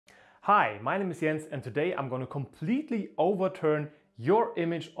Hi, my name is Jens and today I'm going to completely overturn your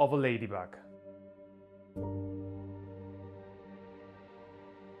image of a ladybug.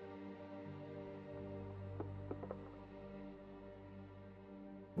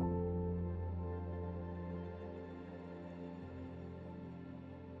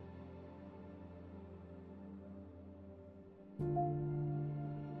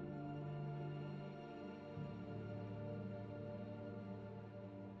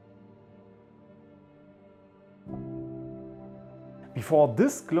 Before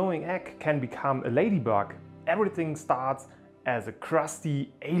this glowing egg can become a ladybug, everything starts as a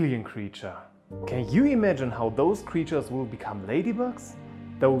crusty alien creature. Can you imagine how those creatures will become ladybugs?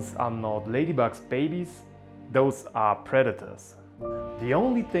 Those are not ladybugs babies, those are predators. The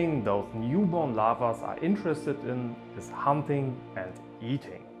only thing those newborn larvas are interested in is hunting and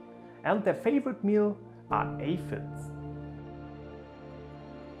eating. And their favorite meal are aphids.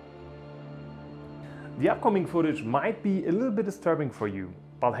 The upcoming footage might be a little bit disturbing for you,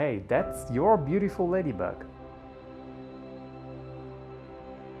 but hey, that's your beautiful ladybug.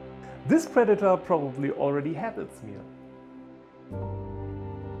 This predator probably already had its meal.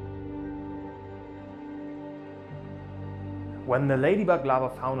 When the ladybug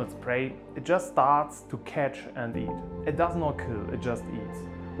larva found its prey, it just starts to catch and eat. It does not kill, it just eats.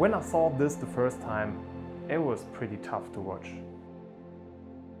 When I saw this the first time, it was pretty tough to watch.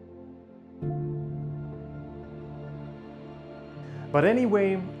 But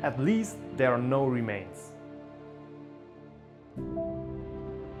anyway, at least there are no remains.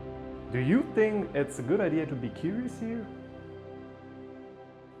 Do you think it's a good idea to be curious here?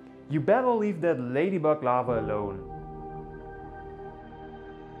 You better leave that ladybug larva alone.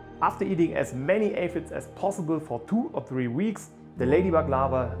 After eating as many aphids as possible for 2 or 3 weeks, the ladybug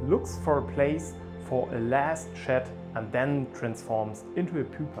larva looks for a place for a last shed and then transforms into a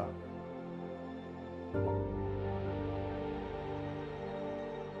pupa.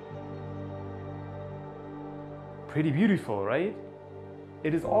 Pretty beautiful, right?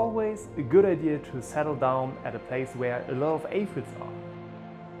 It is always a good idea to settle down at a place where a lot of aphids are.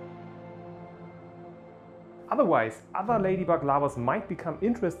 Otherwise, other ladybug larvas might become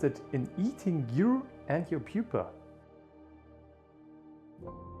interested in eating you and your pupa.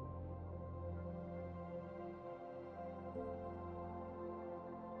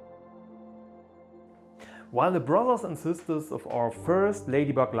 While the brothers and sisters of our first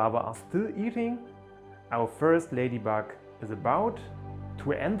ladybug larva are still eating, our first ladybug is about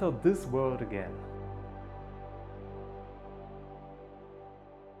to enter this world again.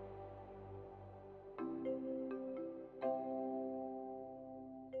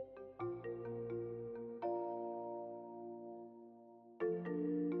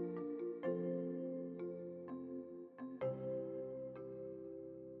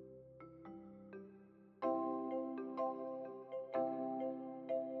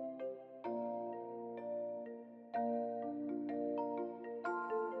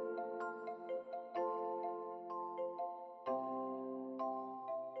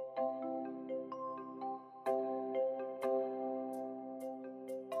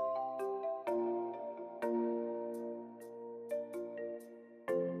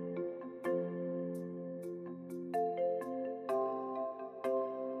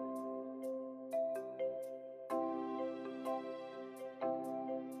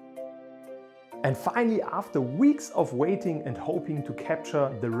 And finally, after weeks of waiting and hoping to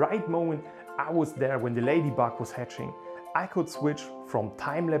capture the right moment, I was there when the ladybug was hatching. I could switch from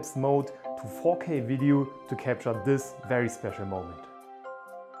time-lapse mode to 4K video to capture this very special moment.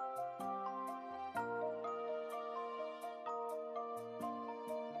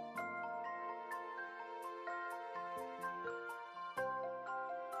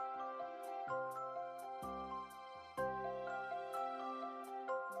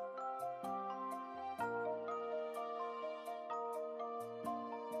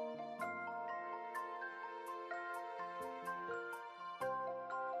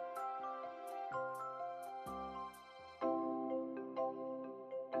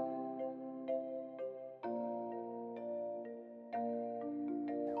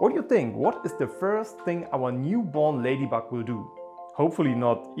 What do you think? What is the first thing our newborn ladybug will do? Hopefully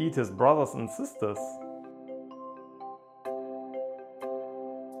not eat his brothers and sisters.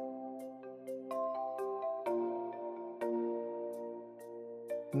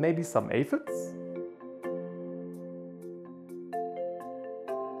 Maybe some aphids?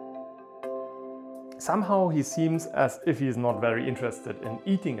 Somehow he seems as if he is not very interested in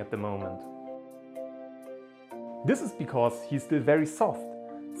eating at the moment. This is because he's still very soft.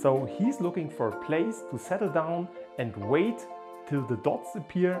 So he's looking for a place to settle down and wait till the dots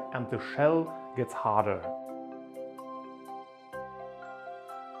appear and the shell gets harder.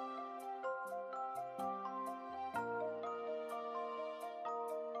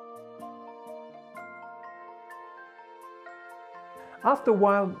 After a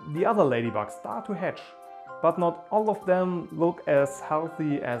while, the other ladybugs start to hatch, but not all of them look as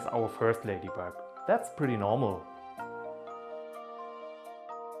healthy as our first ladybug. That's pretty normal.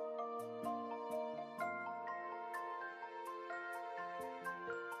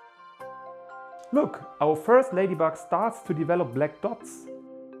 Look, our first ladybug starts to develop black dots.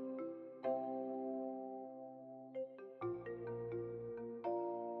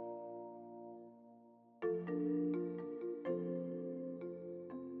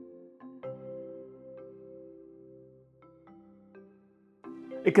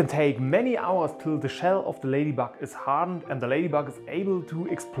 It can take many hours till the shell of the ladybug is hardened and the ladybug is able to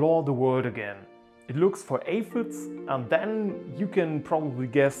explore the world again. It looks for aphids and then you can probably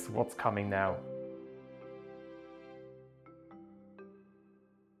guess what's coming now.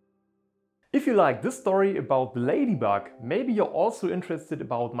 If you like this story about the ladybug, maybe you're also interested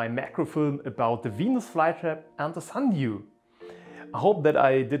about my macro film about the Venus flytrap and the sundew. I hope that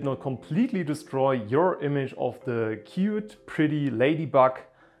I did not completely destroy your image of the cute, pretty ladybug,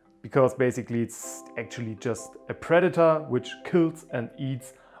 because basically it's actually just a predator which kills and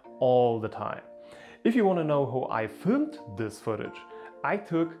eats all the time. If you want to know how I filmed this footage, I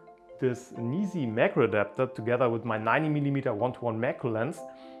took this NiSi macro adapter together with my 90mm 1:1 macro lens,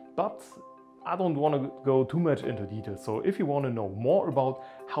 but I don't want to go too much into detail. So if you want to know more about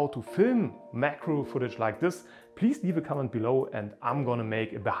how to film macro footage like this, please leave a comment below and I'm gonna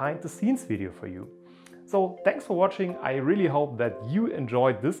make a behind the scenes video for you. So thanks for watching. I really hope that you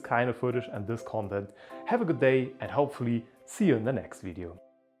enjoyed this kind of footage and this content. Have a good day and hopefully see you in the next video.